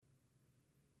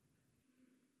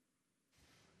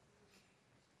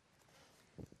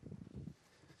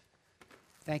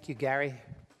Thank you, Gary.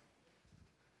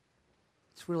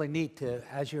 It's really neat to,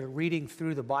 as you're reading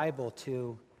through the Bible,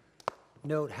 to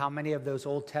note how many of those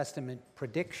Old Testament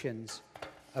predictions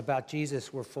about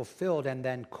Jesus were fulfilled and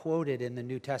then quoted in the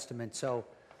New Testament. So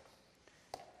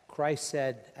Christ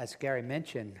said, as Gary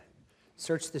mentioned,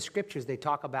 search the scriptures, they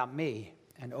talk about me.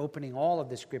 And opening all of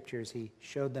the scriptures, he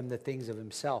showed them the things of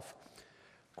himself.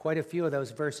 Quite a few of those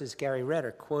verses Gary read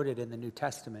are quoted in the New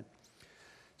Testament.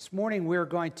 This morning we're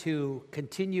going to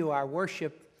continue our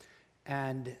worship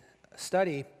and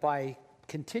study by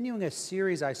continuing a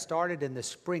series I started in the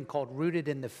spring called Rooted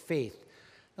in the Faith.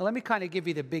 Now let me kind of give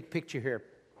you the big picture here.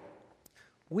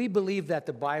 We believe that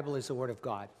the Bible is the Word of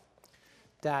God,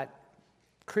 that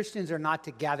Christians are not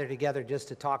to gather together just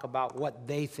to talk about what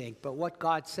they think, but what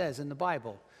God says in the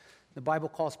Bible. The Bible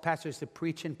calls pastors to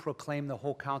preach and proclaim the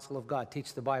whole counsel of God,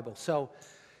 teach the Bible. So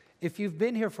if you've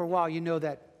been here for a while, you know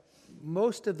that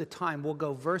most of the time we'll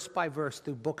go verse by verse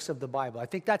through books of the Bible. I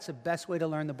think that's the best way to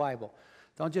learn the Bible.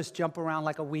 Don't just jump around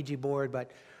like a Ouija board,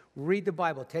 but read the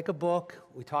Bible. Take a book.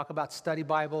 We talk about study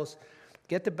Bibles.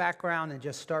 Get the background and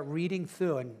just start reading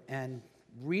through and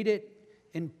read it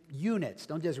in units.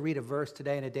 Don't just read a verse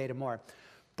today and a day tomorrow.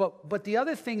 But the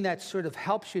other thing that sort of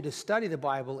helps you to study the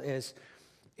Bible is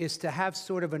to have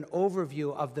sort of an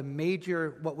overview of the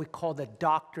major, what we call the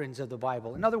doctrines of the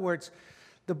Bible. In other words,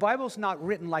 the Bible's not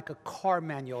written like a car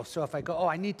manual. So if I go,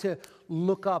 I need to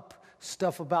look up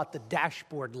stuff about the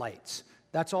dashboard lights,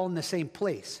 that's all in the same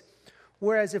place.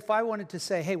 Whereas if I wanted to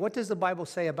say, hey, what does the Bible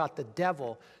say about the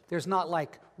devil? There's not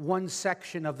like one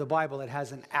section of the Bible that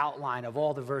has an outline of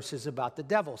all the verses about the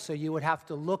devil. So you would have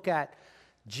to look at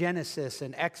Genesis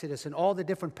and Exodus and all the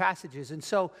different passages. And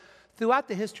so throughout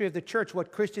the history of the church,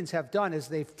 what Christians have done is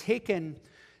they've taken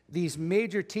these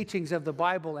major teachings of the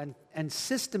Bible and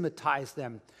systematized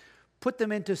them, put them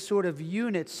into sort of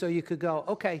units so you could go,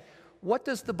 okay, what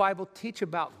does the Bible teach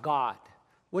about God?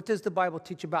 What does the Bible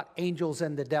teach about angels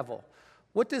and the devil?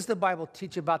 What does the Bible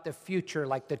teach about the future,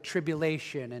 like the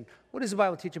tribulation? And what does the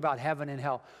Bible teach about heaven and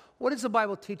hell? What does the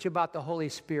Bible teach about the Holy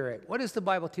Spirit? What does the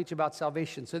Bible teach about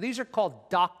salvation? So these are called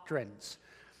doctrines.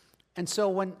 And so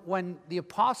when the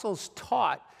apostles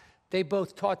taught, they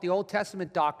both taught the Old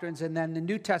Testament doctrines and then the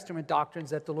New Testament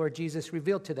doctrines that the Lord Jesus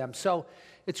revealed to them. So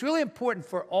it's really important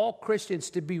for all Christians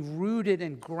to be rooted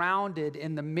and grounded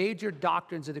in the major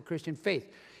doctrines of the Christian faith.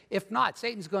 If not,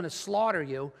 Satan's going to slaughter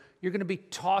you. You're going to be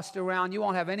tossed around. You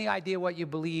won't have any idea what you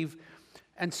believe.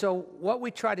 And so what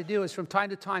we try to do is from time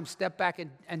to time step back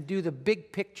and do the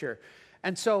big picture.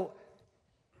 And so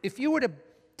if you were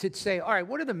to say, all right,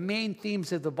 what are the main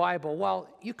themes of the Bible? Well,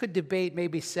 you could debate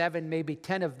maybe 7, maybe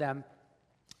 10 of them.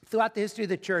 Throughout the history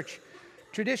of the church,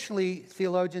 traditionally,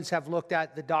 theologians have looked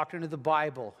at the doctrine of the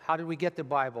Bible. How did we get the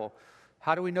Bible?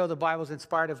 How do we know the Bible is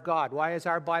inspired of God? Why is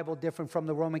our Bible different from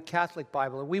the Roman Catholic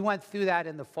Bible? And we went through that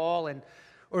in the fall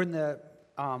or in the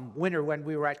winter when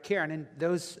we were at Cairn, and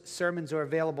those sermons are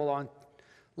available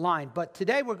online. But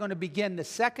today we're going to begin the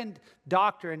second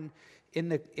doctrine in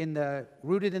the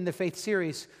Rooted in the Faith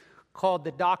series called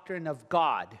the doctrine of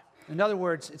God. In other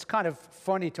words, it's kind of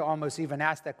funny to almost even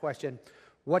ask that question,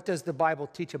 what does the Bible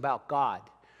teach about God?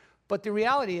 But the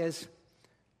reality is,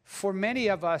 for many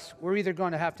of us, we're either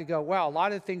going to have to go, well, a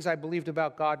lot of the things I believed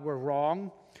about God were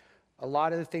wrong. A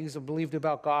lot of the things I believed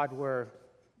about God were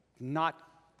not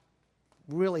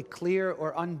really clear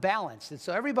or unbalanced. And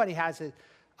so everybody has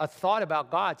a thought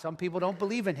about God. Some people don't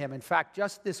believe in him. In fact,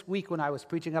 just this week when I was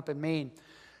preaching up in Maine,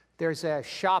 there's a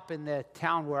shop in the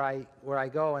town where I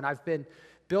go, and I've been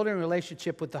building a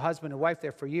relationship with the husband and wife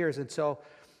there for years. And so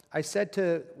I said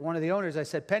to one of the owners, I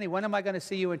said, Penny, when am I going to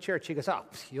see you in church? She goes, oh,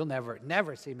 you'll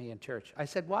never see me in church. I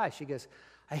said, why? She goes,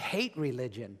 I hate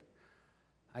religion.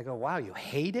 I go, wow, you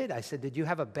hate it? I said, did you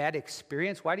have a bad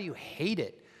experience? Why do you hate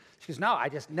it? She goes, no, I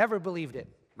just never believed it.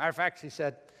 Matter of fact, she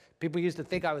said, people used to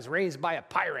think I was raised by a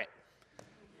pirate.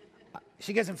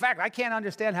 She goes, in fact, I can't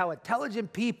understand how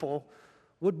intelligent people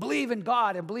would believe in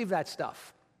God and believe that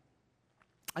stuff.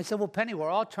 I said, well, Penny, we're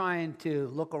all trying to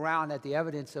look around at the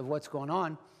evidence of what's going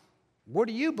on. What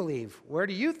do you believe? Where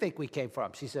do you think we came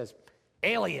from? She says,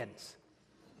 aliens.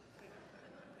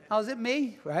 Now, is it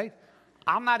me, right?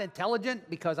 I'm not intelligent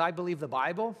because I believe the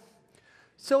Bible.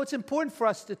 So it's important for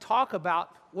us to talk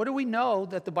about what do we know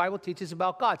that the Bible teaches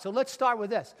about God. So let's start with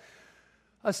this.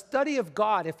 A study of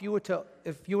God, if you were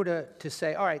to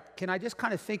say, all right, can I just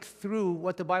kind of think through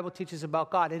what the Bible teaches about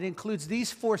God? It includes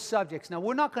these 4 subjects. Now,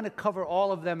 we're not going to cover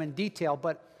all of them in detail,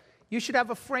 but you should have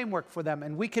a framework for them,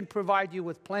 and we can provide you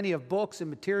with plenty of books and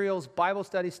materials, Bible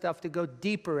study stuff to go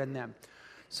deeper in them.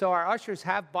 So our ushers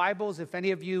have Bibles. If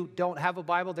any of you don't have a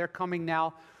Bible, they're coming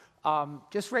now.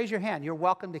 just raise your hand. You're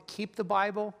welcome to keep the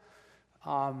Bible.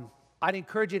 I'd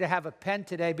encourage you to have a pen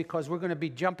today because we're going to be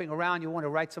jumping around. You want to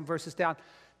write some verses down.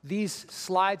 These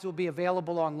slides will be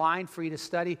available online for you to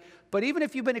study. But even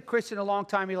if you've been a Christian a long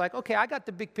time, you're like, okay, I got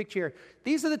the big picture here.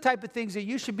 These are the type of things that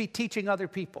you should be teaching other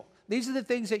people. These are the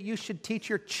things that you should teach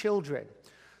your children.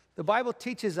 The Bible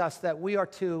teaches us that we are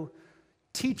to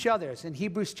teach others. In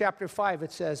Hebrews chapter 5,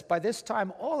 it says, by this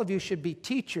time, all of you should be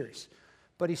teachers.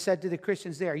 But he said to the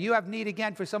Christians there, you have need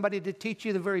again for somebody to teach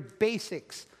you the very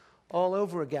basics all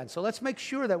over again. So let's make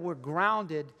sure that we're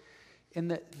grounded in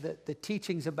the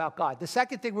teachings about God. The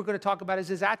second thing we're going to talk about is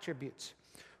his attributes.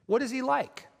 What is he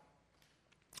like?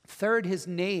 Third, his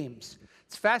names.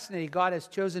 It's fascinating. God has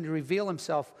chosen to reveal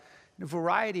himself in a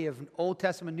variety of Old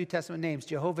Testament, New Testament names.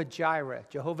 Jehovah Jireh,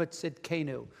 Jehovah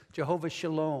Tzidkenu, Jehovah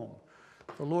Shalom,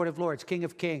 the Lord of Lords, King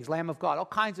of Kings, Lamb of God, all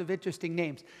kinds of interesting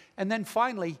names. And then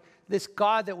finally, this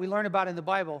God that we learn about in the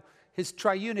Bible, his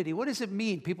triunity. What does it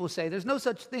mean? People say there's no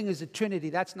such thing as a Trinity.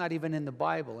 That's not even in the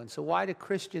Bible. And so why do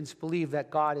Christians believe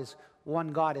that God is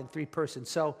one God in three persons?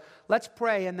 So let's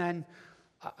pray, and then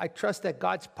I trust that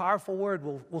God's powerful word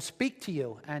will speak to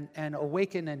you and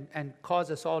awaken and cause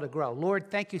us all to grow.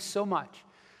 Lord, thank you so much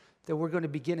that we're going to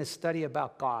begin a study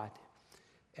about God.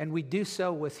 And we do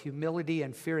so with humility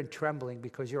and fear and trembling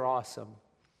because you're awesome.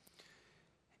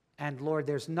 And Lord,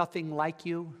 there's nothing like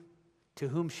you. To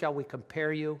whom shall we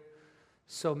compare you?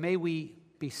 So may we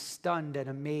be stunned and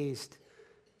amazed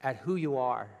at who you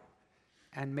are.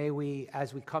 And may we,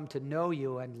 as we come to know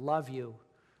you and love you,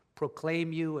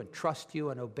 proclaim you and trust you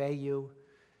and obey you,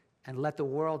 and let the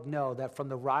world know that from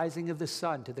the rising of the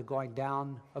sun to the going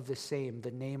down of the same,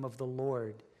 the name of the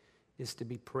Lord is to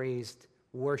be praised,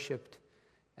 worshiped,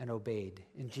 and obeyed.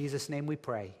 In Jesus' name we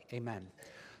pray. Amen.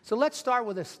 So let's start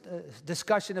with a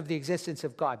discussion of the existence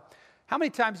of God. How many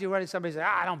times do you run into somebody and say,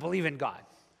 I don't believe in God?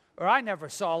 Or I never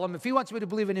saw him. If he wants me to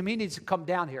believe in him, he needs to come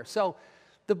down here. So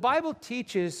the Bible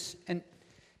teaches in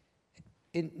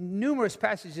numerous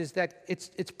passages that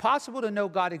it's possible to know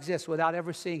God exists without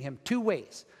ever seeing him two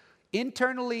ways,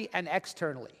 internally and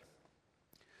externally.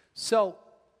 So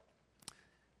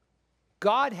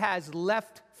God has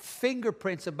left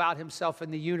fingerprints about himself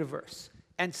in the universe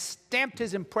and stamped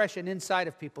his impression inside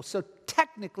of people. So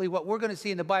technically what we're going to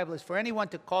see in the Bible is for anyone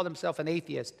to call themselves an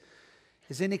atheist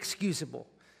is inexcusable.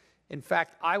 In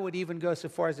fact, I would even go so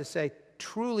far as to say,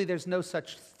 truly there's no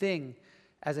such thing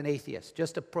as an atheist,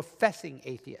 just a professing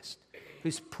atheist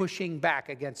who's pushing back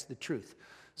against the truth.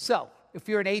 So, if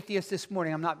you're an atheist this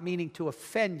morning, I'm not meaning to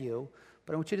offend you,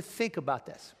 but I want you to think about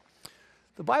this.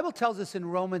 The Bible tells us in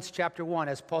Romans chapter 1,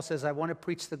 as Paul says, I want to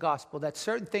preach the gospel, that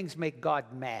certain things make God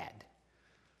mad.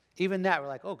 Even that, we're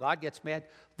like, oh, God gets mad.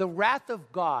 The wrath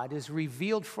of God is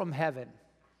revealed from heaven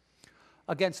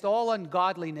against all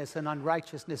ungodliness and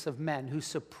unrighteousness of men who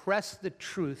suppress the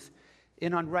truth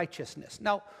in unrighteousness.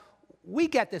 Now, we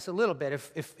get this a little bit.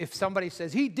 If somebody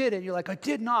says, he did it, you're like, I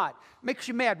did not. It makes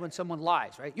you mad when someone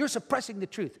lies, right? You're suppressing the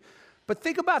truth. But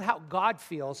think about how God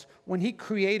feels when he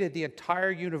created the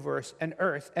entire universe and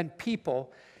earth and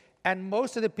people, and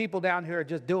most of the people down here are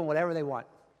just doing whatever they want.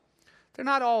 They're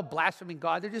not all blaspheming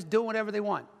God. They're just doing whatever they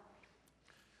want.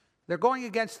 They're going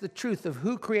against the truth of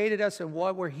who created us and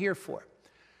what we're here for.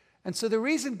 And so the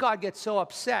reason God gets so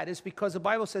upset is because the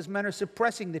Bible says men are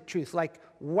suppressing the truth, like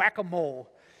whack-a-mole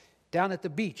down at the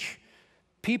beach.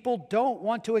 People don't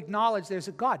want to acknowledge there's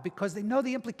a God because they know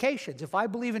the implications. If I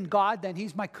believe in God, then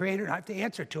he's my creator and I have to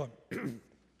answer to him.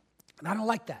 And I don't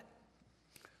like that.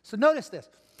 So notice this.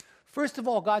 First of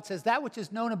all, God says that which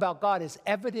is known about God is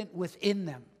evident within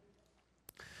them.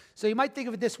 So you might think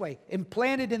of it this way.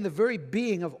 Implanted in the very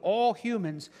being of all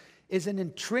humans is an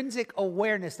intrinsic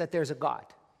awareness that there's a God.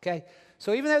 Okay?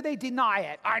 So even though they deny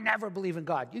it, I never believe in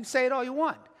God. You can say it all you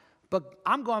want. But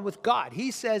I'm going with God.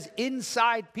 He says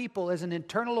inside people is an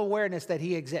internal awareness that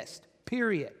he exists.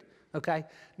 Period. Okay?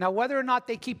 Now, whether or not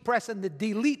they keep pressing the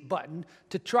delete button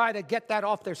to try to get that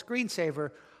off their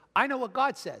screensaver, I know what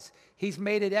God says. He's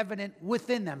made it evident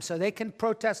within them. So they can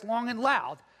protest long and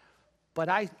loud. But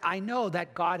I know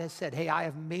that God has said, hey, I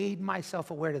have made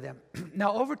myself aware to them.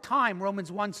 Now, over time,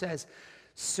 Romans 1 says,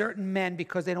 certain men,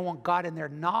 because they don't want God in their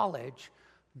knowledge,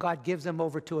 God gives them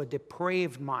over to a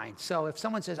depraved mind. So if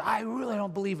someone says, I really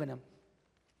don't believe in him.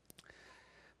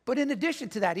 But in addition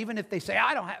to that, even if they say,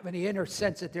 I don't have any inner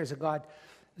sense that there's a God,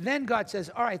 then God says,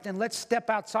 all right, then let's step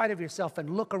outside of yourself and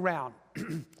look around.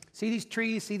 See these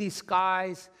trees, see these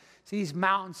skies, see these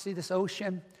mountains, see this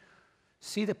ocean,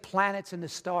 see the planets and the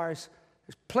stars.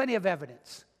 There's plenty of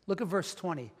evidence. Look at verse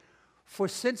 20. For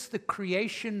since the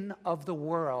creation of the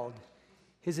world,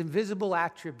 his invisible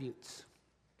attributes,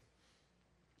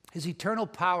 His eternal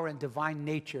power and divine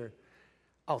nature,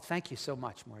 oh, thank you so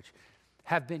much, Marge,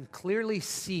 have been clearly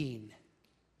seen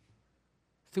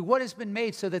through what has been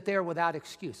made so that they are without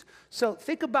excuse. So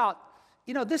think about,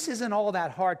 this isn't all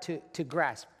that hard to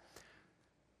grasp.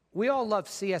 We all love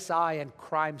CSI and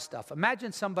crime stuff.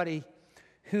 Imagine somebody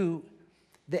who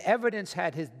the evidence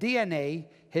had his DNA,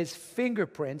 his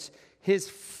fingerprints, his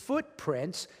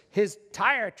footprints, his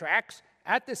tire tracks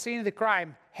at the scene of the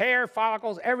crime, hair,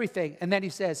 follicles, everything. And then he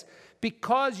says,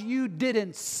 because you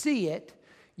didn't see it,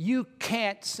 you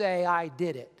can't say I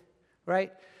did it,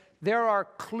 right? There are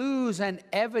clues and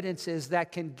evidences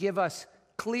that can give us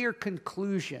clear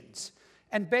conclusions.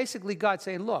 And basically God's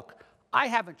saying, look, I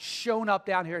haven't shown up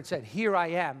down here and said, here I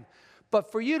am.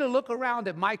 But for you to look around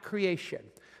at my creation,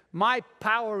 my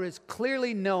power is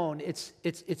clearly known. It's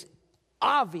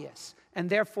obvious. And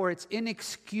therefore, it's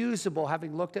inexcusable,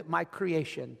 having looked at my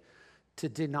creation, to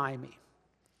deny me.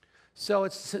 So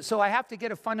I have to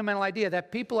get a fundamental idea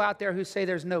that people out there who say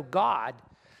there's no God,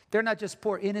 they're not just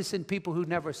poor innocent people who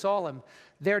never saw him.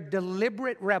 They're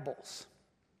deliberate rebels.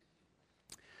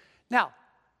 Now,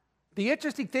 the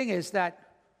interesting thing is that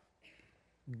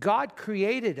God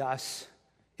created us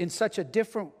in such a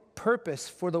different purpose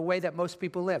for the way that most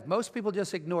people live. Most people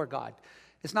just ignore God.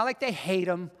 It's not like they hate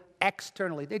him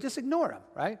externally. They just ignore him,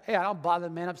 right? Hey, I don't bother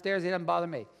the man upstairs. He doesn't bother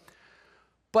me.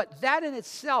 But that in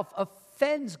itself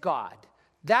offends God.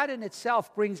 That in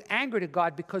itself brings anger to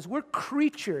God because we're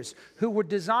creatures who were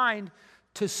designed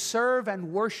to serve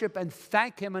and worship and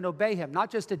thank him and obey him,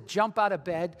 not just to jump out of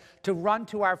bed, to run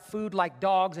to our food like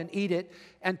dogs and eat it,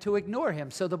 and to ignore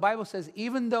him. So the Bible says,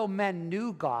 even though men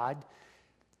knew God,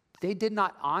 they did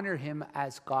not honor him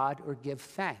as God or give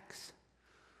thanks.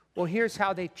 Well, here's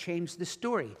how they changed the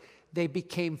story. They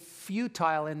became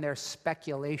futile in their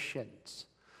speculations.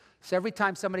 So every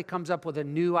time somebody comes up with a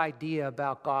new idea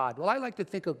about God, well, I like to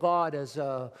think of God as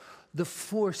the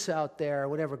force out there or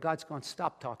whatever. God's going,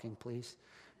 stop talking, please.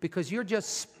 Because you're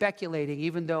just speculating,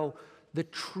 even though the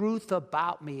truth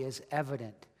about me is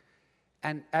evident.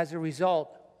 And as a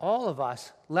result, all of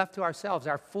us, left to ourselves,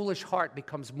 our foolish heart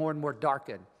becomes more and more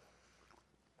darkened.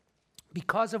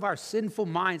 Because of our sinful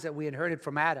minds that we inherited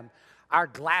from Adam, our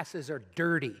glasses are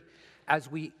dirty as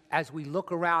we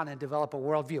look around and develop a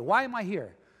worldview. Why am I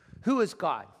here? Who is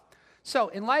God? So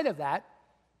in light of that,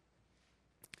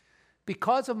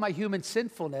 because of my human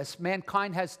sinfulness,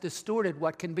 mankind has distorted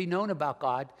what can be known about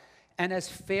God and has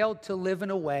failed to live in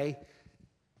a way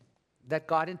that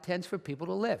God intends for people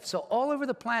to live. So all over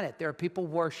the planet, there are people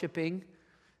worshiping,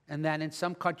 and then in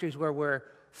some countries where we're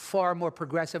far more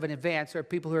progressive and advanced, there are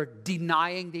people who are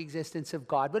denying the existence of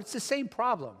God, but it's the same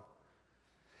problem.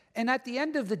 And at the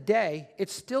end of the day,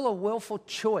 it's still a willful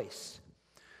choice.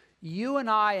 You and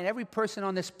I and every person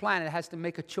on this planet has to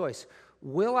make a choice.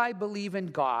 Will I believe in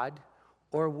God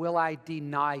or will I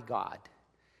deny God?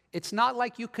 It's not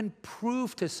like you can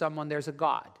prove to someone there's a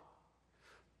God,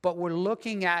 but we're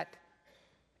looking at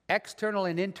external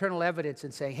and internal evidence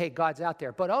and saying, hey, God's out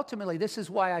there. But ultimately, this is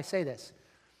why I say this.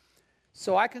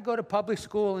 So I could go to public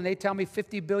school and they tell me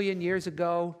 50 billion years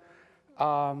ago,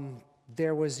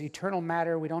 there was eternal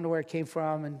matter. We don't know where it came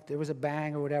from, and there was a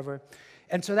bang or whatever.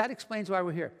 And so that explains why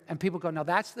we're here. And people go, no,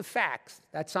 that's the facts.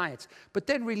 That's science. But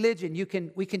then religion,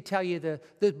 we can tell you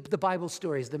the Bible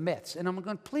stories, the myths. And I'm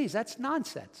going, please, that's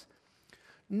nonsense.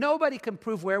 Nobody can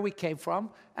prove where we came from,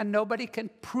 and nobody can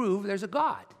prove there's a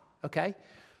God, okay?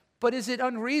 But is it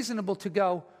unreasonable to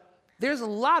go, there's a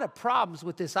lot of problems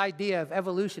with this idea of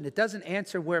evolution. It doesn't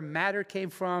answer where matter came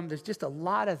from. There's just a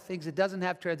lot of things. It doesn't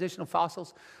have transitional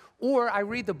fossils. Or I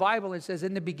read the Bible and it says,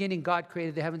 in the beginning, God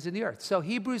created the heavens and the earth. So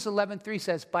Hebrews 11:3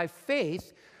 says, by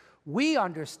faith, we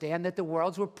understand that the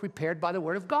worlds were prepared by the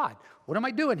word of God. What am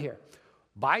I doing here?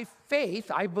 By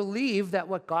faith, I believe that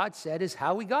what God said is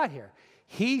how we got here.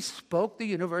 He spoke the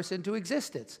universe into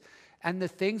existence. And the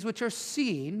things which are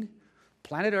seen,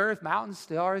 planet Earth, mountains,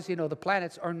 stars, the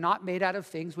planets, are not made out of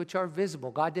things which are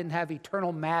visible. God didn't have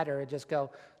eternal matter and just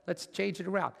go, let's change it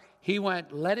around. He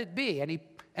went, let it be.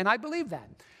 And I believe that.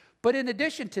 But in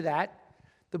addition to that,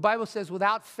 the Bible says,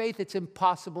 without faith, it's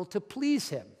impossible to please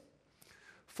him.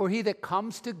 For he that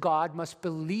comes to God must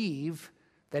believe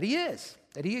that he is,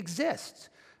 that he exists.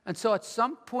 And so at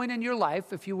some point in your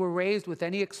life, if you were raised with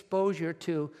any exposure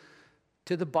to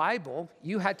the Bible,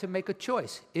 you had to make a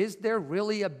choice. Is there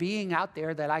really a being out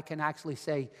there that I can actually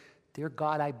say, dear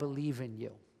God, I believe in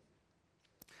you?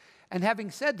 And having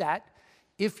said that,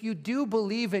 if you do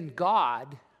believe in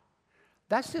God,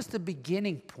 that's just the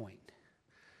beginning point.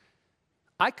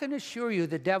 I can assure you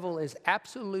the devil is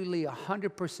absolutely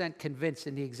 100% convinced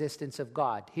in the existence of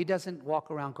God. He doesn't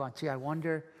walk around going, gee, I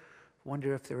wonder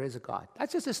Wonder if there is a God.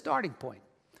 That's just a starting point.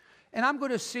 And I'm going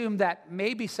to assume that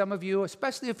maybe some of you,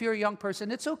 especially if you're a young person,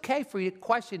 it's okay for you to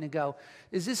question and go,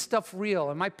 is this stuff real?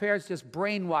 Are my parents just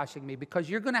brainwashing me? Because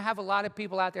you're going to have a lot of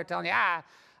people out there telling you,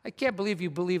 I can't believe you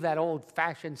believe that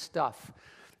old-fashioned stuff.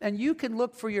 And you can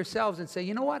look for yourselves and say,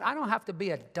 you know what? I don't have to be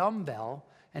a dumbbell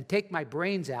and take my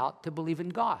brains out to believe in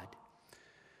God.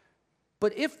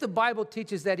 But if the Bible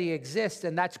teaches that he exists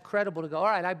and that's credible to go, all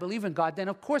right, I believe in God, then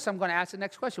of course I'm going to ask the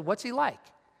next question. What's he like?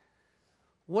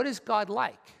 What is God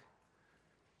like?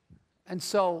 And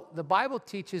so the Bible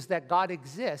teaches that God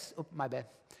exists. Oh, my bad.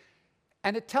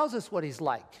 And it tells us what he's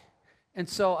like. And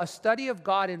so a study of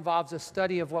God involves a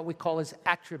study of what we call his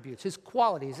attributes, his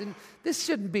qualities. And this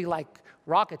shouldn't be like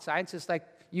rocket science. It's like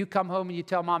you come home and you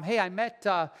tell mom, hey, I met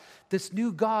this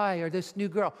new guy or this new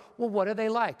girl. Well, what are they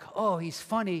like? Oh, he's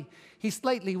funny. He's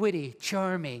slightly witty,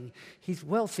 charming. He's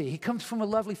wealthy. He comes from a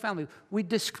lovely family. We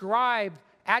describe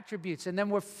attributes, and then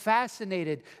we're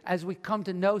fascinated as we come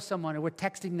to know someone, and we're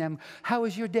texting them, how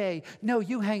was your day? No,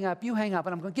 you hang up. And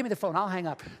I'm going, give me the phone. I'll hang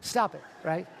up. Stop it,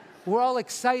 right? We're all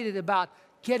excited about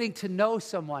getting to know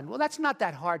someone. Well, that's not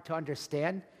that hard to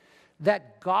understand,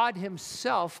 that God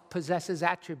himself possesses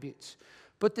attributes.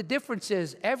 But the difference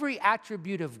is every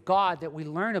attribute of God that we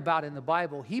learn about in the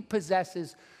Bible, he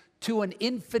possesses to an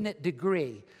infinite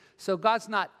degree. So God's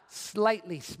not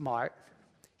slightly smart.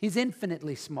 He's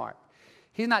infinitely smart.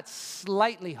 He's not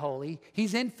slightly holy.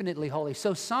 He's infinitely holy.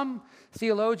 So some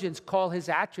theologians call his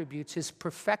attributes his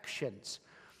perfections.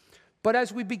 But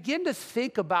as we begin to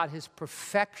think about his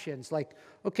perfections, like,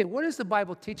 okay, what does the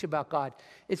Bible teach about God?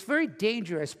 It's very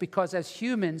dangerous because as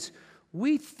humans,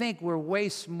 we think we're way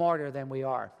smarter than we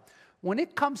are. When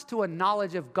it comes to a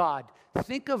knowledge of God,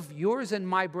 think of yours and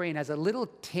my brain as a little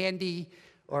Tandy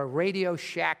or Radio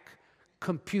Shack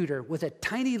computer with a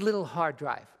tiny little hard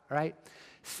drive, right?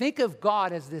 Think of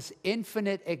God as this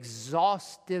infinite,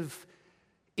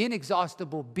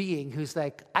 inexhaustible being who's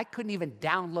like, I couldn't even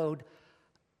download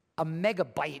a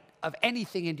megabyte of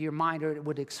anything into your mind or it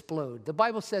would explode. The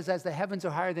Bible says, as the heavens are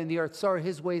higher than the earth, so are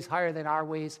his ways higher than our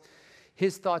ways,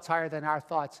 his thoughts higher than our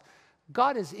thoughts.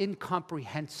 God is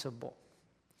incomprehensible.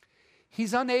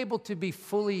 He's unable to be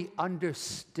fully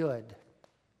understood.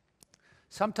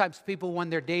 Sometimes people,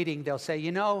 when they're dating, they'll say,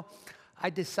 you know,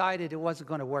 I decided it wasn't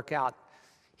going to work out.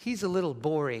 He's a little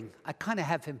boring. I kind of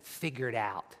have him figured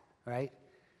out, right?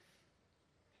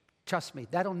 Trust me,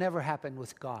 that'll never happen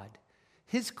with God.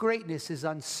 His greatness is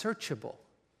unsearchable.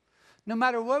 No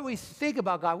matter what we think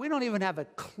about God, we don't even have a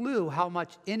clue how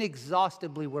much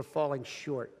inexhaustibly we're falling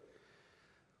short.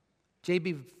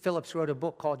 J.B. Phillips wrote a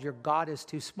book called Your God is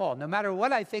Too Small. No matter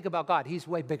what I think about God, he's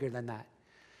way bigger than that.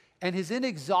 And his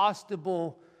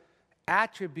inexhaustible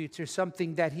attributes are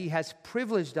something that he has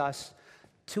privileged us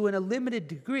to, in a limited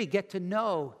degree, get to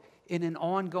know in an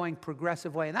ongoing,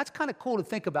 progressive way. And that's kind of cool to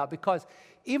think about because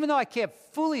even though I can't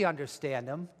fully understand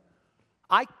him,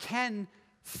 I can,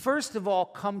 first of all,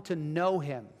 come to know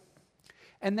him.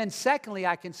 And then secondly,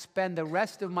 I can spend the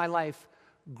rest of my life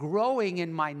growing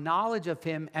in my knowledge of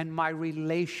him and my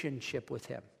relationship with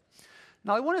him.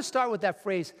 Now, I want to start with that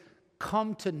phrase,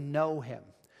 come to know him,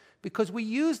 because we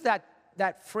use that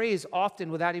phrase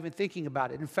often without even thinking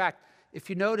about it. In fact, if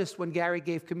you noticed when Gary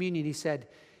gave communion, he said,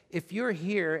 if you're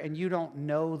here and you don't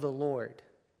know the Lord,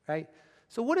 right?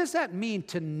 So what does that mean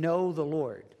to know the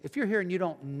Lord? If you're here and you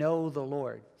don't know the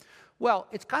Lord. Well,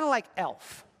 it's kind of like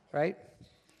Elf, right?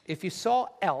 If you saw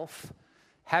Elf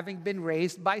having been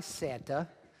raised by Santa,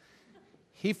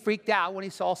 he freaked out when he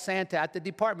saw Santa at the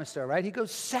department store, right? He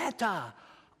goes, Santa,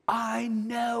 I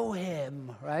know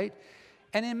him, right?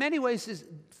 And in many ways,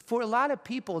 for a lot of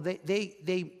people,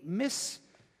 they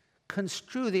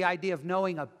misconstrue the idea of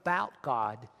knowing about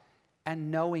God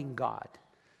and knowing God.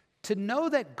 To know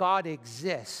that God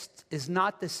exists is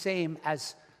not the same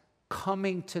as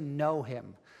coming to know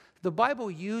him. The Bible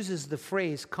uses the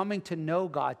phrase coming to know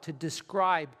God to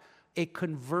describe a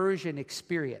conversion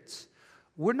experience.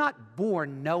 We're not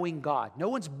born knowing God. No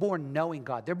one's born knowing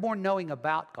God. They're born knowing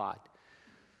about God.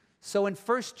 So in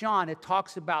 1 John, it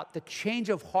talks about the change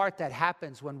of heart that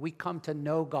happens when we come to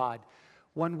know God,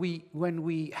 when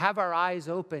we have our eyes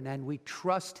open and we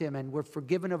trust him and we're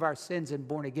forgiven of our sins and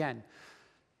born again.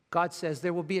 God says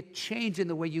there will be a change in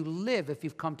the way you live if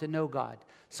you've come to know God.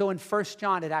 So in 1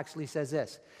 John, it actually says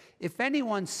this. If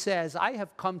anyone says, I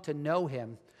have come to know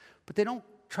him, but they don't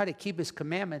try to keep his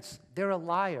commandments, they're a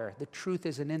liar. The truth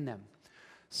isn't in them.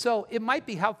 So it might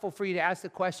be helpful for you to ask the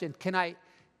question, can I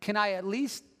at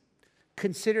least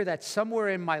consider that somewhere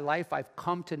in my life I've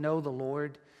come to know the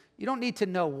Lord? You don't need to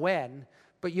know when,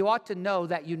 but you ought to know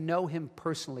that you know him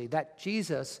personally, that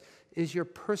Jesus is your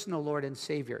personal Lord and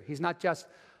Savior. He's not just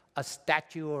a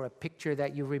statue or a picture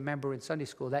that you remember in Sunday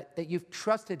school, that you've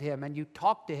trusted him and you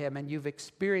talked to him and you've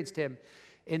experienced him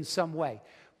in some way.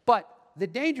 But the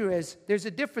danger is there's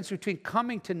a difference between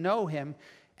coming to know him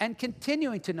and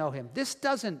continuing to know him. This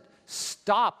doesn't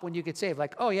stop when you get saved,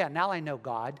 like, oh yeah, now I know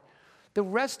God. The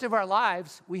rest of our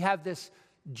lives, we have this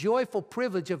joyful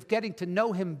privilege of getting to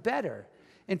know him better.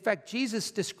 In fact,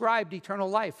 Jesus described eternal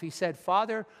life. He said,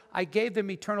 Father, I gave them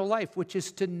eternal life, which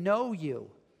is to know you,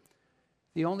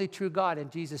 the only true God,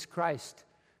 and Jesus Christ,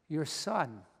 your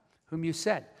Son, whom you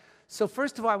sent. So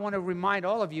first of all, I want to remind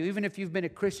all of you, even if you've been a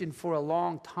Christian for a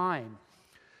long time,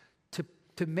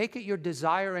 to make it your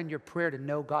desire and your prayer to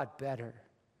know God better.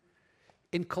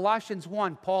 In Colossians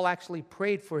 1, Paul actually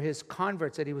prayed for his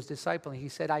converts that he was discipling. He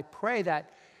said, I pray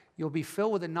that you'll be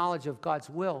filled with the knowledge of God's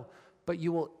will, but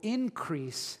you will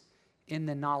increase in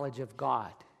the knowledge of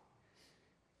God.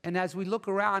 And as we look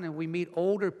around and we meet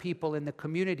older people in the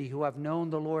community who have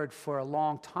known the Lord for a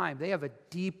long time, they have a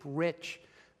deep, rich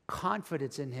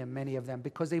confidence in him, many of them,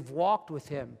 because they've walked with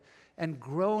him and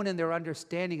grown in their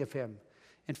understanding of him.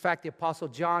 In fact, the Apostle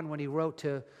John, when he wrote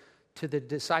to the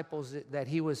disciples that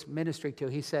he was ministering to,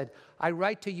 he said, I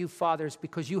write to you, fathers,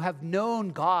 because you have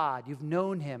known God. You've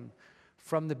known him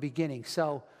from the beginning.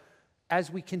 So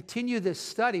as we continue this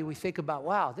study, we think about,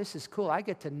 wow, this is cool. I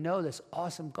get to know this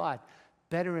awesome God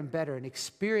better and better and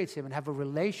experience him and have a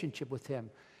relationship with him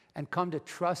and come to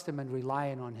trust him and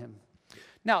rely on him.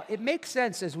 Now, it makes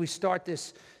sense as we start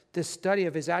this study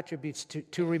of his attributes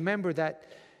to remember that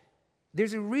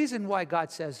there's a reason why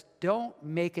God says, don't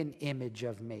make an image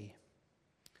of me.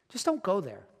 Just don't go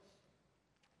there.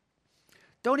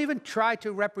 Don't even try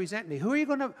to represent me. How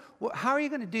are you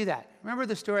going to do that? Remember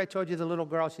the story I told you, the little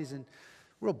girl, she's in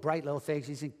real bright little thing.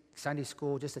 She's in Sunday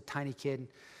school, just a tiny kid.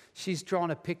 She's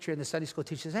drawing a picture, and the Sunday school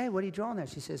teacher says, hey, what are you drawing there?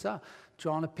 She says,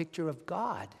 drawing a picture of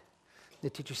God. The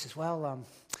teacher says, well,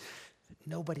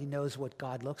 nobody knows what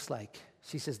God looks like.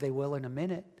 She says, they will in a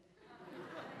minute.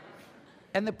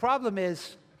 And the problem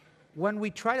is, when we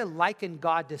try to liken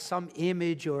God to some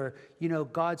image or,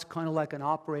 God's kind of like an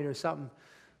operator or something,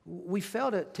 we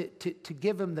fail to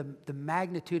give him the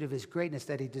magnitude of his greatness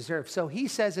that he deserves. So he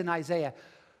says in Isaiah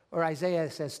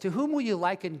says, to whom will you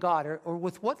liken God, or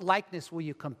with what likeness will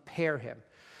you compare him?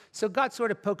 So God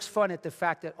sort of pokes fun at the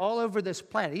fact that all over this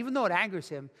planet, even though it angers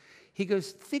him, he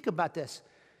goes, think about this.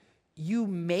 You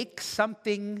make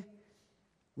something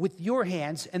with your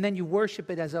hands, and then you worship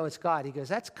it as though it's God. He goes,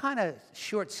 that's kind of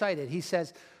short-sighted. He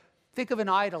says, think of an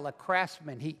idol, a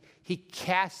craftsman. He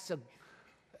casts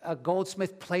a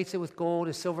goldsmith plates it with gold,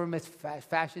 a silversmith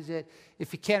fashions it.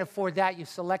 If you can't afford that, you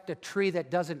select a tree that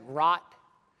doesn't rot.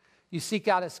 You seek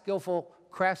out a skillful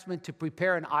craftsman to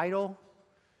prepare an idol,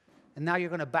 and now you're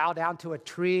going to bow down to a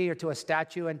tree or to a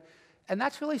statue, and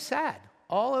that's really sad.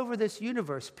 All over this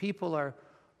universe, people are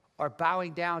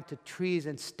bowing down to trees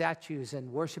and statues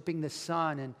and worshiping the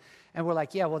sun, and we're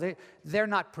like, yeah, well, they're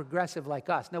not progressive like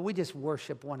us. No, we just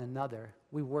worship one another.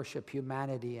 We worship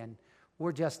humanity, and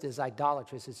we're just as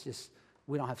idolatrous. It's just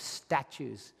we don't have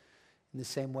statues in the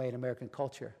same way in American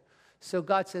culture. So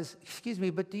God says, excuse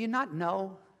me, but do you not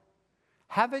know?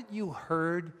 Haven't you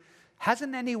heard?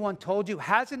 Hasn't anyone told you?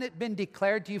 Hasn't it been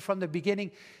declared to you from the beginning?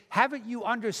 Haven't you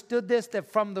understood this,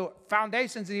 that from the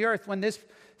foundations of the earth, when this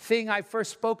thing I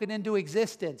first spoken into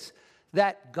existence,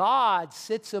 that God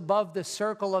sits above the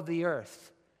circle of the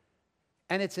earth,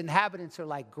 and its inhabitants are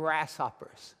like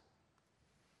grasshoppers?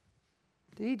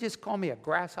 Did he just call me a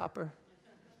grasshopper?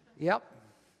 Yep.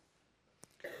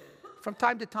 From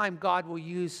time to time, God will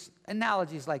use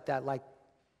analogies like that, like,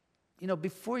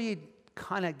 before you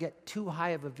kind of get too high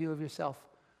of a view of yourself,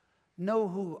 know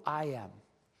who I am.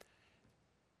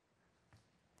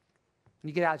 When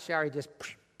you get out of the shower, you just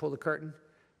pull the curtain.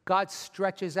 God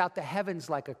stretches out the heavens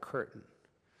like a curtain,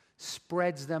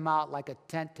 spreads them out like a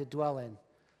tent to dwell in.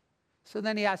 So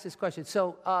then he asks this question,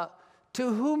 so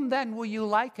to whom then will you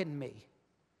liken me,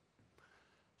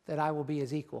 that I will be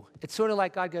his equal? It's sort of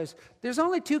like God goes, there's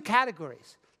only two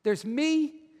categories. There's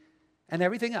me and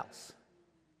everything else.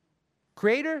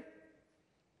 Creator,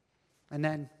 and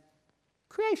then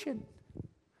creation.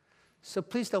 So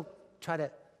please don't try to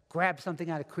grab something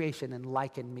out of creation and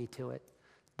liken me to it.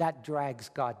 That drags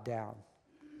God down.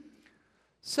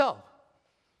 So,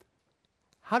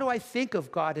 how do I think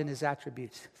of God and his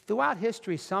attributes? Throughout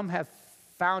history, some have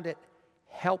found it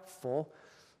helpful.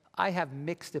 I have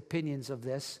mixed opinions of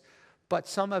this, but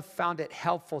some have found it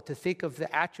helpful to think of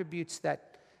the attributes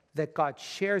that God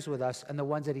shares with us and the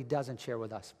ones that he doesn't share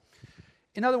with us.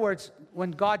 In other words,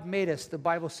 when God made us, the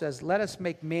Bible says, let us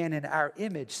make man in our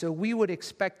image. So we would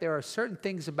expect there are certain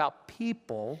things about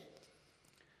people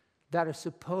that are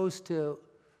supposed to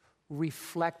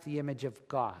reflect the image of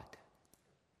God.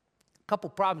 A couple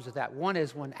problems with that. One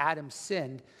is when Adam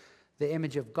sinned, the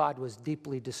image of God was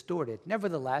deeply distorted.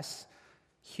 Nevertheless,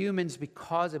 humans,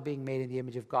 because of being made in the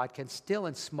image of God, can still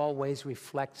in small ways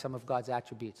reflect some of God's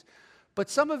attributes. But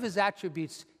some of his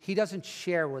attributes he doesn't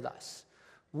share with us.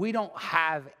 We don't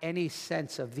have any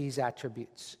sense of these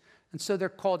attributes. And so they're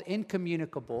called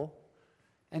incommunicable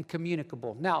and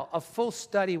communicable. Now, a full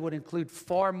study would include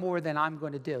far more than I'm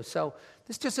going to do. So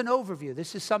this is just an overview.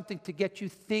 This is something to get you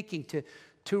thinking,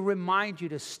 to remind you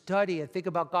to study and think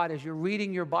about God as you're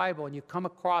reading your Bible and you come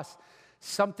across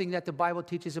something that the Bible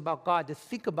teaches about God, to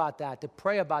think about that, to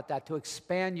pray about that, to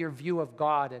expand your view of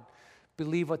God and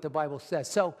believe what the Bible says.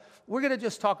 So we're going to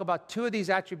just talk about two of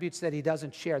these attributes that he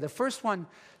doesn't share. The first one,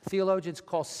 theologians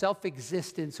call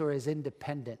self-existence or his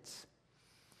independence.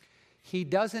 He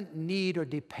doesn't need or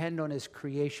depend on his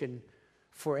creation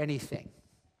for anything.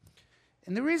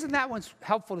 And the reason that one's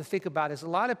helpful to think about is a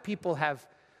lot of people have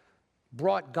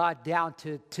brought God down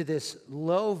to this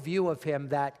low view of him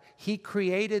that he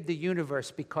created the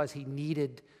universe because he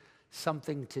needed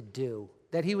something to do,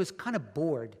 that he was kind of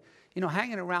bored. You know,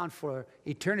 hanging around for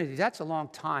eternity, that's a long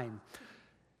time.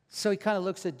 So he kind of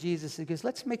looks at Jesus and goes,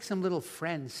 let's make some little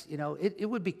friends. You know, it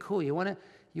would be cool. You want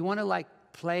to like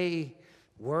play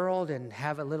world and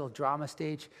have a little drama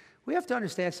stage? We have to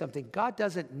understand something. God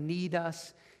doesn't need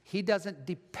us. He doesn't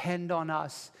depend on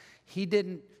us. He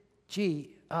didn't,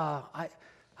 I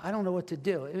don't know what to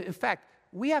do. In fact,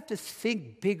 we have to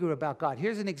think bigger about God.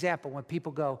 Here's an example when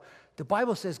people go, the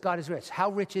Bible says God is rich. How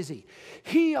rich is he?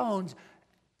 He owns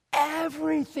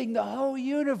everything, the whole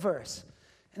universe.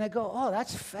 And I go, oh,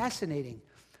 that's fascinating.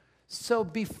 So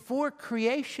before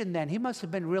creation then, he must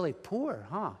have been really poor,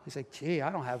 huh? He's like, gee,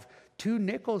 I don't have 2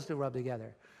 nickels to rub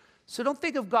together. So don't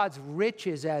think of God's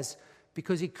riches as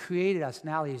because he created us,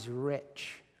 now he's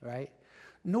rich, right?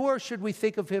 Nor should we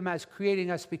think of him as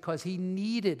creating us because he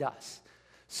needed us.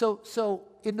 So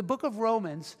in the book of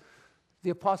Romans, the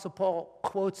Apostle Paul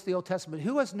quotes the Old Testament,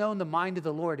 who has known the mind of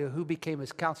the Lord or who became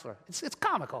his counselor? It's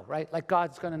comical, right? Like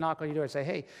God's going to knock on your door and say,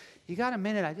 hey, you got a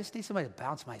minute? I just need somebody to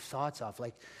bounce my thoughts off.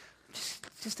 Like,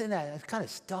 just in that, I'm kind of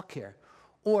stuck here.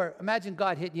 Or imagine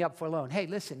God hitting you up for a loan. Hey,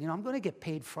 listen, I'm going to get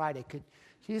paid Friday. Could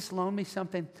you just loan me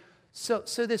something? So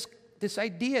this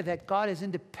idea that God is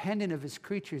independent of his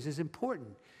creatures is important.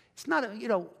 It's not,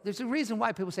 there's a reason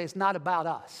why people say it's not about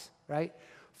us, right?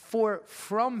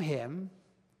 From him,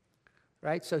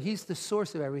 right? So he's the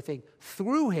source of everything.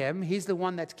 Through him, he's the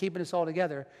one that's keeping us all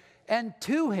together. And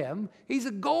to him, he's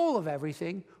the goal of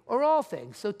everything or all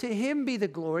things. So to him be the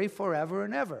glory forever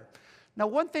and ever. Now,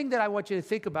 one thing that I want you to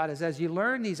think about is as you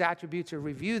learn these attributes or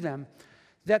review them,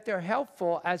 that they're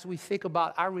helpful as we think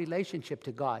about our relationship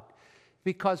to God.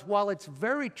 Because while it's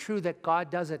very true that God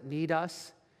doesn't need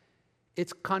us,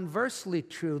 it's conversely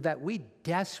true that we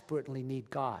desperately need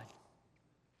God.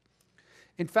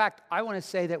 In fact, I want to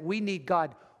say that we need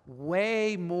God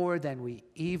way more than we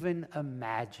even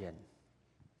imagine.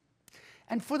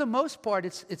 And for the most part,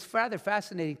 it's rather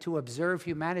fascinating to observe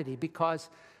humanity because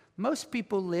most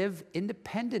people live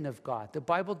independent of God. The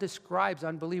Bible describes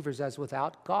unbelievers as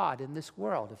without God in this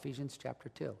world, Ephesians chapter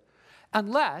 2.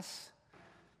 Unless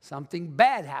something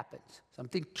bad happens,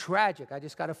 something tragic. I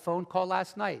just got a phone call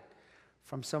last night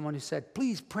from someone who said,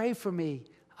 please pray for me.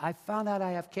 I found out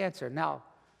I have cancer. Now,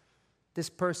 this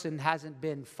person hasn't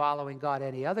been following God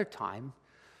any other time.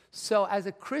 So as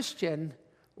a Christian,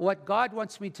 what God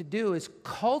wants me to do is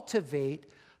cultivate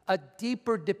a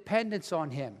deeper dependence on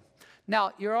him.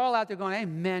 Now, you're all out there going,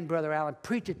 amen, Brother Allen,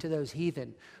 preach it to those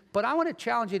heathen. But I want to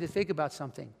challenge you to think about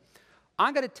something.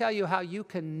 I'm going to tell you how you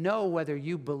can know whether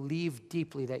you believe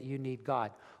deeply that you need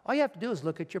God. All you have to do is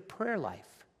look at your prayer life.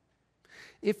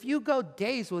 If you go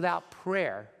days without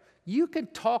prayer, you can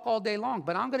talk all day long,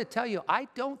 but I'm going to tell you, I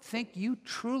don't think you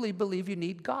truly believe you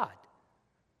need God.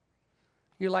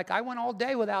 You're like, I went all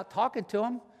day without talking to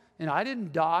him, and I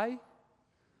didn't die.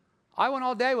 I went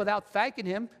all day without thanking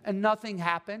him, and nothing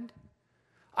happened.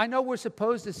 I know we're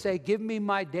supposed to say, give me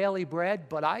my daily bread,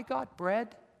 but I got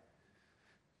bread.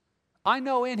 I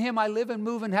know in him I live and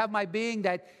move and have my being,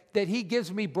 that he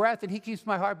gives me breath and he keeps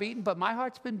my heart beating, but my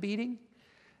heart's been beating.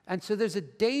 And so there's a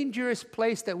dangerous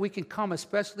place that we can come,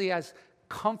 especially as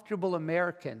comfortable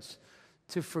Americans,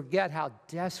 to forget how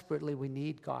desperately we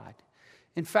need God.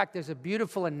 In fact, there's a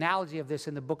beautiful analogy of this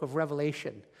in the book of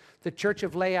Revelation. The church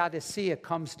of Laodicea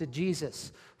comes to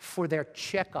Jesus for their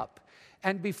checkup.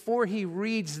 And before he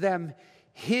reads them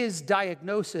his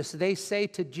diagnosis, they say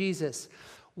to Jesus,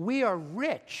 we are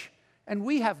rich and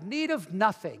we have need of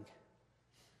nothing.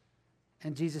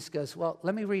 And Jesus goes, well,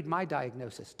 let me read my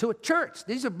diagnosis. To a church,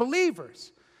 these are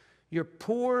believers. You're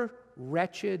poor,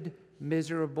 wretched,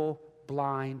 miserable,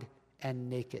 blind, and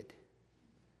naked.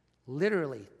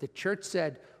 Literally, the church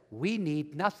said, we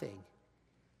need nothing.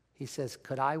 He says,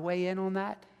 could I weigh in on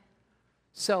that?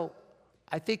 So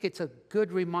I think it's a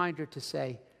good reminder to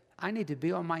say, I need to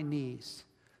be on my knees,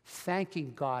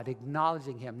 thanking God,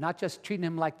 acknowledging him, not just treating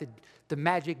him like the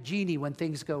magic genie when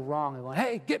things go wrong and going,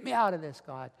 hey, get me out of this,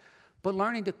 God. But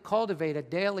learning to cultivate a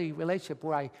daily relationship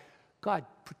where God,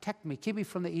 protect me, keep me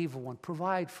from the evil one,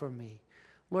 provide for me.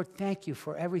 Lord, thank you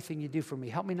for everything you do for me.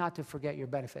 Help me not to forget your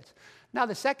benefits. Now,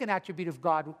 the second attribute of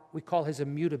God we call his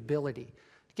immutability.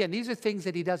 Again, these are things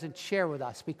that he doesn't share with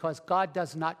us because God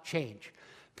does not change.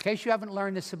 In case you haven't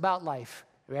learned this about life,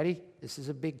 ready? This is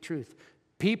a big truth.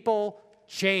 People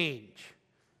change.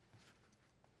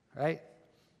 Right?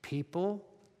 People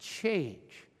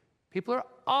change. People are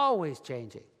always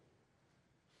changing.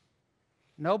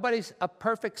 Nobody's a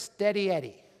perfect steady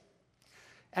Eddie.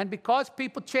 And because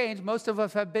people change, most of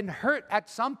us have been hurt at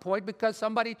some point because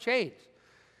somebody changed.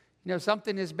 You know,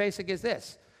 something as basic as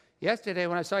this. Yesterday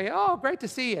when I saw you, oh, great to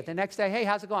see you. The next day, hey,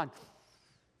 how's it going?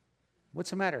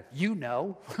 What's the matter? You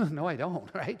know. No, I don't,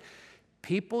 right?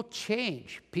 People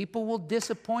change. People will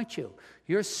disappoint you.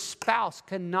 Your spouse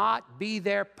cannot be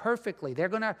there perfectly. They're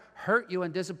going to hurt you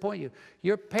and disappoint you.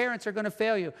 Your parents are going to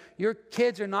fail you. Your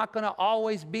kids are not going to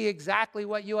always be exactly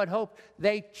what you had hoped.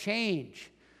 They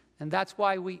change. And that's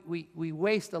why we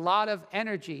waste a lot of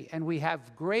energy and we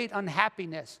have great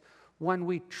unhappiness when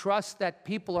we trust that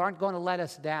people aren't going to let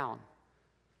us down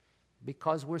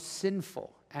because we're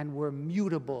sinful and we're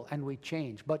mutable and we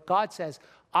change. But God says,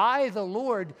 I, the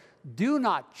Lord, do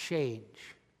not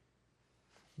change.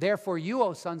 Therefore, you,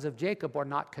 O sons of Jacob, are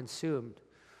not consumed.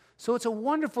 So it's a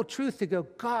wonderful truth to go,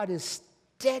 God is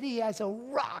steady as a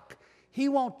rock. He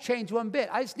won't change one bit.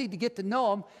 I just need to get to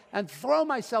know him and throw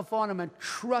myself on him and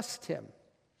trust him.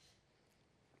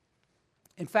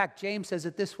 In fact, James says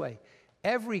it this way,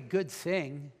 every good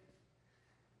thing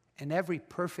and every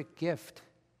perfect gift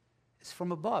is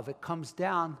from above. It comes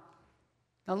down.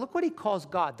 Now look what he calls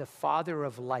God, the Father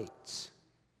of lights.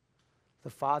 The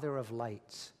Father of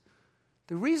lights.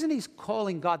 The reason he's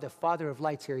calling God the Father of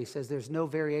lights here, he says there's no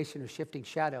variation or shifting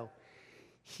shadow.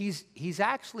 He's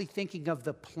actually thinking of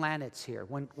the planets here,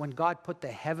 when God put the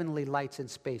heavenly lights in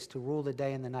space to rule the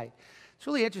day and the night. It's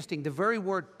really interesting. The very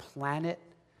word planet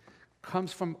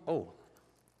comes from,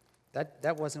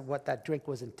 that wasn't what that drink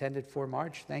was intended for,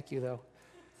 Marge. Thank you, though.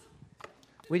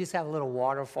 We just have a little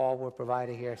waterfall we're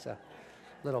providing here, so a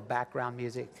little background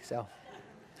music. So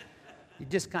you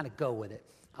just kind of go with it.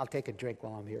 I'll take a drink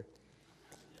while I'm here.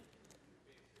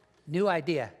 New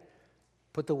idea.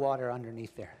 Put the water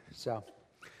underneath there. So,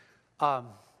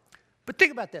 but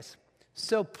think about this.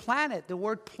 So planet, the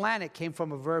word planet came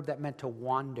from a verb that meant to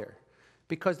wander.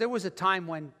 Because there was a time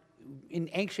when, in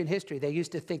ancient history, they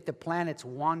used to think the planets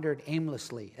wandered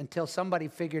aimlessly until somebody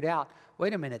figured out,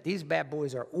 wait a minute, these bad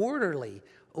boys are orderly,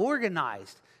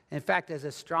 organized. In fact, as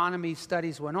astronomy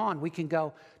studies went on, we can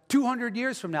go 200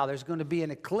 years from now, there's going to be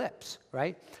an eclipse,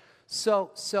 right?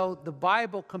 So the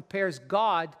Bible compares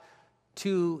God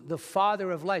to the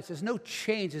Father of lights. There's no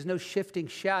change. There's no shifting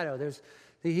shadow.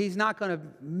 He's not going to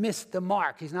miss the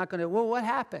mark. He's not going to, well, what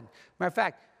happened? Matter of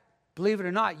fact, believe it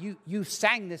or not, you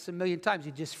sang this a million times.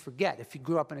 You just forget. If you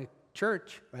grew up in a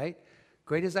church, right?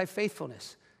 Great is thy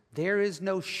faithfulness. There is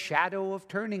no shadow of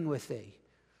turning with thee.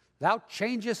 Thou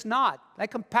changest not. Thy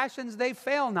compassions, they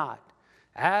fail not.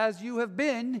 As you have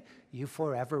been, you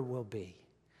forever will be.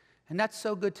 And that's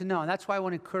so good to know. And that's why I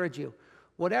want to encourage you.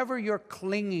 Whatever you're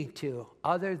clinging to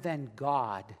other than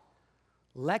God,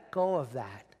 let go of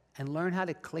that and learn how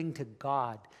to cling to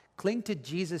God. Cling to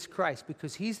Jesus Christ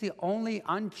because he's the only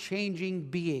unchanging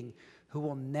being who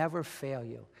will never fail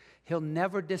you. He'll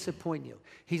never disappoint you.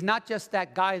 He's not just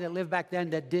that guy that lived back then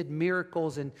that did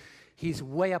miracles and he's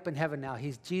way up in heaven now.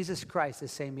 He's Jesus Christ, the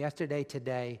same yesterday,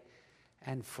 today,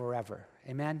 and forever.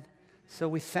 Amen? So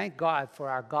we thank God for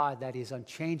our God that is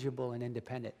unchangeable and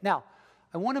independent. Now,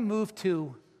 I want to move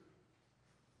to,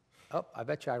 I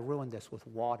bet you I ruined this with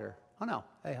water. Oh, no.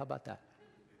 Hey, how about that?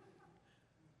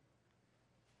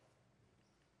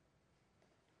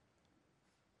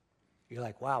 You're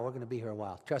like, wow, we're going to be here a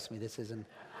while. Trust me, this isn't.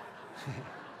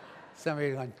 Some of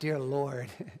you are going, dear Lord.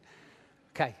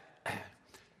 Okay.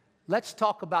 Let's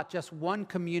talk about just one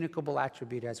communicable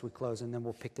attribute as we close, and then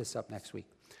we'll pick this up next week.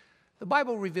 The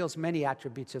Bible reveals many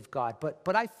attributes of God,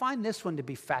 but I find this one to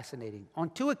be fascinating.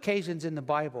 On two occasions in the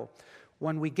Bible,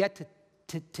 when we get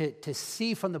to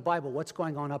see from the Bible what's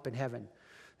going on up in heaven,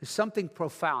 there's something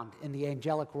profound in the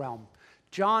angelic realm.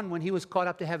 John, when he was caught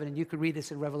up to heaven, and you can read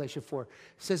this in Revelation 4,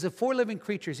 says the four living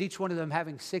creatures, each one of them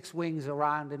having six wings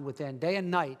around and within, day and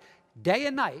night,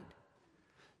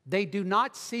 they do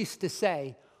not cease to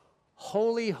say,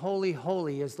 holy, holy,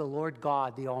 holy is the Lord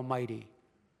God, the Almighty,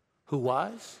 who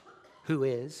was, who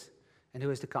is, and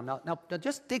who is to come. Now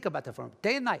just think about that for a moment.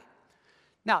 Day and night.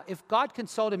 Now, if God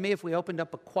consulted me, if we opened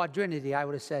up a quadrinity, I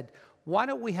would have said, why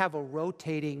don't we have a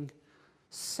rotating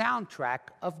soundtrack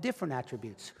of different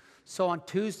attributes? So on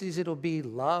Tuesdays, it'll be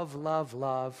love, love,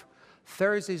 love.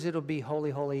 Thursdays, it'll be holy,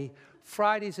 holy.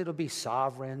 Fridays, it'll be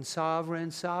sovereign,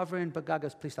 sovereign, sovereign. But God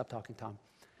goes, please stop talking, Tom.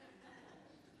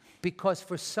 Because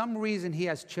for some reason, he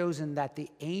has chosen that the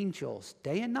angels,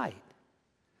 day and night,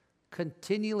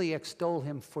 continually extol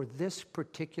him for this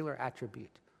particular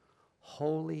attribute.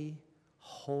 Holy,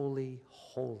 holy,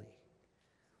 holy.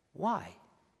 Why?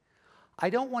 I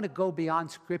don't want to go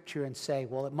beyond Scripture and say,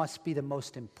 well, it must be the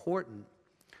most important.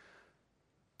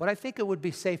 But I think it would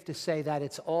be safe to say that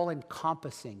it's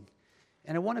all-encompassing.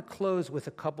 And I want to close with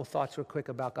a couple thoughts real quick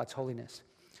about God's holiness.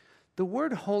 The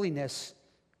word holiness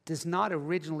does not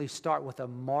originally start with a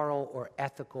moral or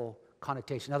ethical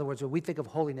connotation. In other words, when we think of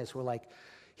holiness, we're like,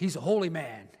 he's a holy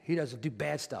man. He doesn't do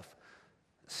bad stuff.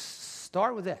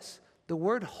 Start with this. The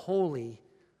word holy,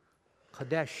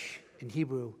 Kadesh in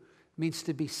Hebrew, means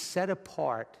to be set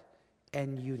apart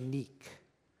and unique.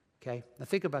 Okay? Now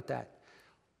think about that.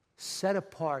 Set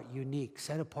apart, unique,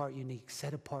 set apart, unique,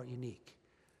 set apart, unique.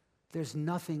 There's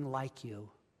nothing like you,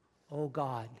 oh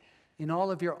God. In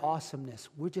all of your awesomeness,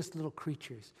 we're just little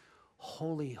creatures.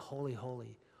 Holy, holy,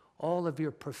 holy. All of your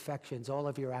perfections, all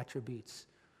of your attributes.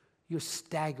 You're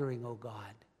staggering, oh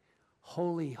God.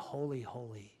 Holy, holy,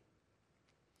 holy.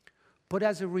 But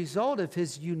as a result of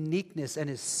his uniqueness and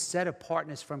his set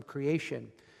apartness from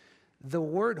creation, the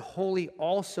word holy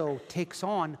also takes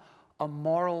on a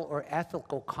moral or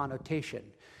ethical connotation.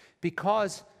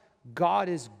 Because God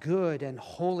is good and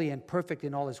holy and perfect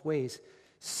in all his ways,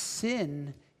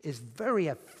 sin is very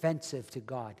offensive to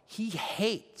God. He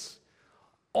hates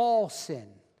all sin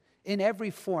in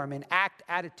every form, in act,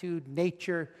 attitude,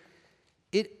 nature.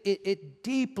 It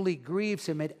deeply grieves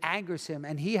him, it angers him,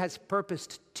 and he has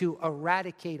purposed to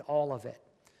eradicate all of it.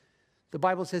 The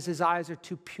Bible says his eyes are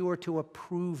too pure to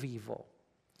approve evil.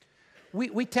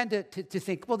 We tend to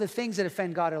think, well, the things that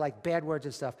offend God are like bad words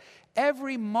and stuff.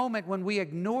 Every moment when we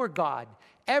ignore God,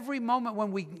 every moment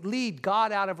when we lead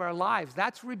God out of our lives,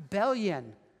 that's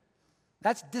rebellion.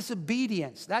 That's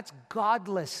disobedience. That's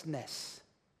godlessness.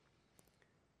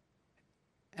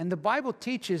 And the Bible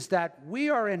teaches that we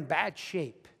are in bad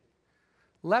shape.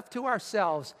 Left to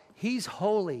ourselves, he's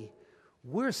holy.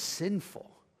 We're sinful.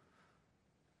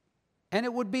 And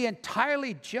it would be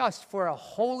entirely just for a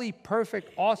holy,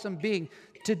 perfect, awesome being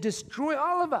to destroy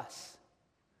all of us.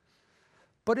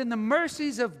 But in the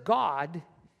mercies of God,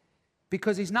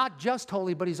 because he's not just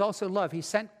holy, but he's also love, he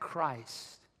sent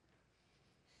Christ.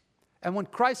 And when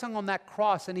Christ hung on that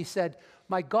cross and he said,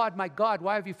 my God,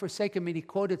 why have you forsaken me? And he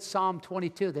quoted Psalm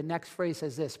 22. The next phrase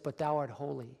says this, but thou art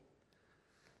holy.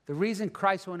 The reason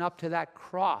Christ went up to that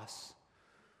cross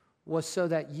was so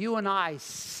that you and I,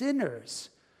 sinners,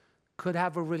 could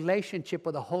have a relationship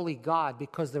with a holy God,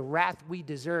 because the wrath we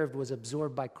deserved was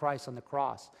absorbed by Christ on the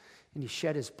cross, and he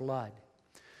shed his blood.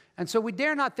 And so we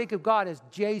dare not think of God as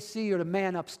JC or the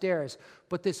man upstairs,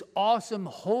 but this awesome,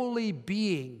 holy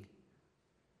being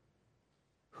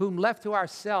whom left to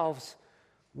ourselves,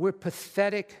 we're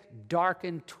pathetic,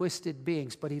 darkened, twisted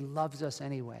beings, but he loves us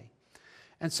anyway.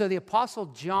 And so the Apostle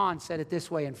John said it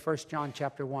this way in 1 John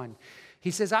chapter 1.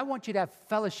 He says, I want you to have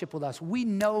fellowship with us. We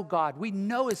know God. We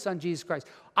know his son, Jesus Christ.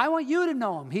 I want you to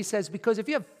know him. He says, because if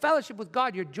you have fellowship with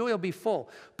God, your joy will be full.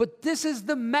 But this is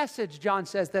the message, John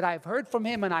says, that I've heard from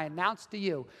him and I announce to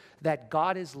you, that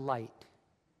God is light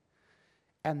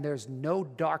and there's no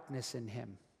darkness in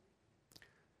him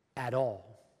at all.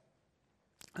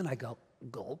 And I go,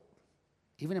 gulp,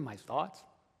 even in my thoughts.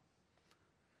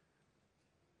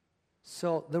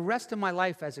 So the rest of my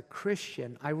life as a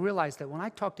Christian, I realized that when I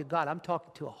talk to God, I'm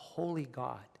talking to a holy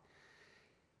God.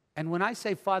 And when I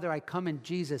say, Father, I come in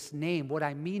Jesus' name, what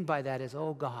I mean by that is,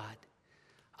 oh God,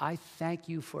 I thank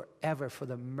you forever for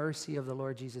the mercy of the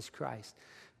Lord Jesus Christ,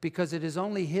 because it is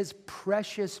only his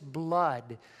precious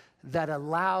blood that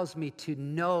allows me to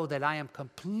know that I am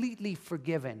completely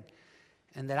forgiven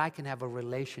and that I can have a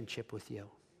relationship with you.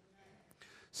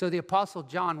 So the Apostle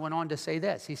John went on to say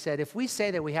this. He said, if we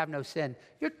say that we have no sin,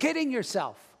 you're kidding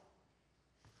yourself.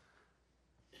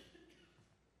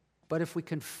 But if we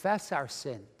confess our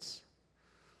sins,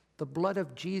 the blood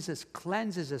of Jesus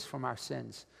cleanses us from our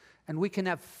sins, and we can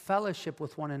have fellowship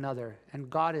with one another, and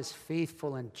God is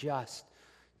faithful and just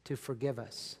to forgive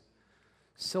us.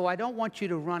 So I don't want you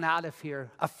to run out of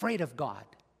here afraid of God.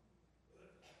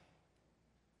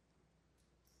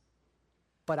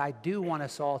 But I do want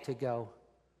us all to go,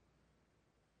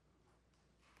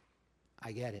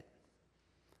 I get it.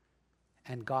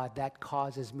 And God, that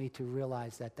causes me to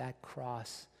realize that that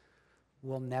cross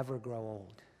will never grow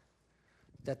old.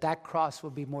 That cross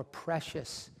will be more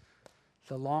precious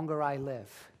the longer I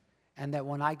live. And that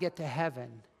when I get to heaven,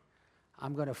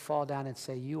 I'm going to fall down and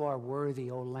say, you are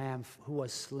worthy, O Lamb, who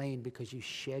was slain because you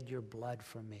shed your blood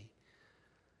for me.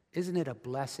 Isn't it a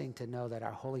blessing to know that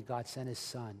our holy God sent his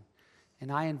Son?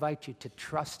 And I invite you to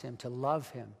trust him, to love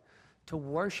him, to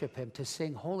worship him, to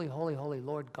sing, holy, holy, holy,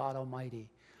 Lord God Almighty.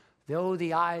 Though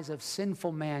the eyes of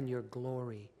sinful man your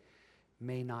glory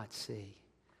may not see.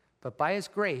 But by his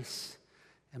grace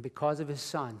and because of his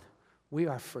Son, we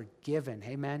are forgiven.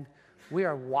 Amen. We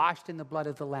are washed in the blood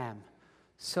of the Lamb.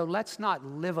 So let's not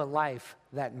live a life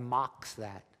that mocks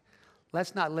that.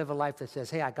 Let's not live a life that says,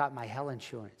 hey, I got my hell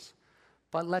insurance.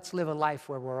 But let's live a life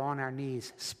where we're on our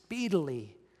knees,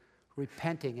 speedily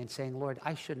repenting and saying, Lord,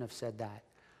 I shouldn't have said that.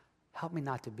 Help me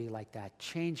not to be like that.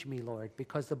 Change me, Lord.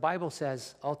 Because the Bible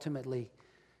says, ultimately,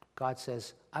 God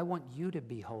says, I want you to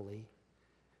be holy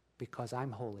because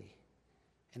I'm holy.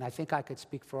 And I think I could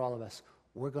speak for all of us.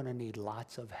 We're going to need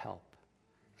lots of help.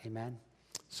 Amen?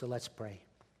 So let's pray.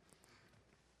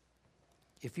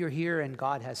 If you're here and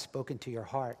God has spoken to your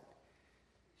heart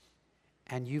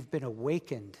and you've been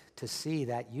awakened to see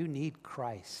that you need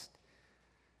Christ,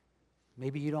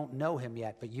 maybe you don't know him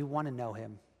yet, but you want to know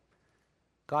him.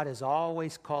 God is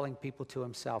always calling people to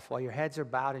himself. While your heads are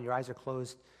bowed and your eyes are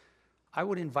closed, I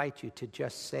would invite you to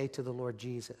just say to the Lord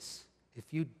Jesus,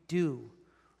 if you do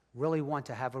really want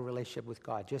to have a relationship with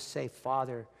God, just say,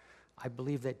 Father, I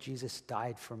believe that Jesus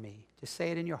died for me. Just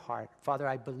say it in your heart. Father,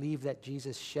 I believe that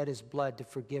Jesus shed his blood to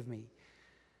forgive me.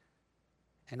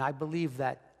 And I believe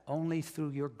that only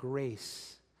through your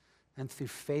grace and through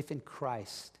faith in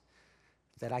Christ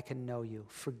that I can know you.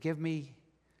 Forgive me.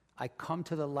 I come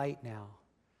to the light now.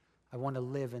 I want to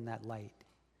live in that light.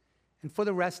 And for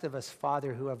the rest of us,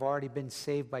 Father, who have already been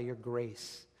saved by your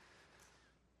grace,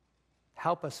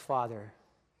 help us, Father,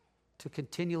 to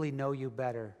continually know you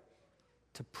better,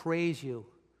 to praise you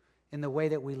in the way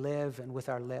that we live and with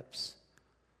our lips,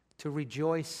 to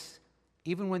rejoice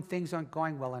even when things aren't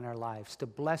going well in our lives, to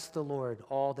bless the Lord,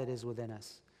 all that is within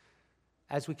us.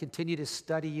 As we continue to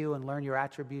study you and learn your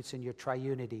attributes and your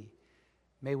triunity,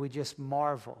 may we just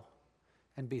marvel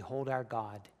and behold our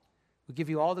God. We give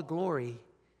you all the glory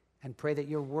and pray that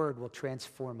your word will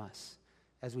transform us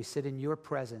as we sit in your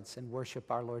presence and worship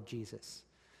our Lord Jesus.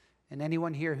 And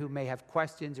anyone here who may have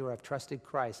questions or have trusted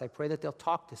Christ, I pray that they'll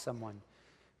talk to someone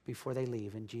before they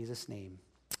leave. In Jesus' name,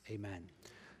 amen.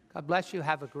 God bless you.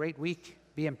 Have a great week.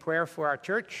 Be in prayer for our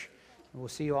church, and we'll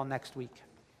see you all next week.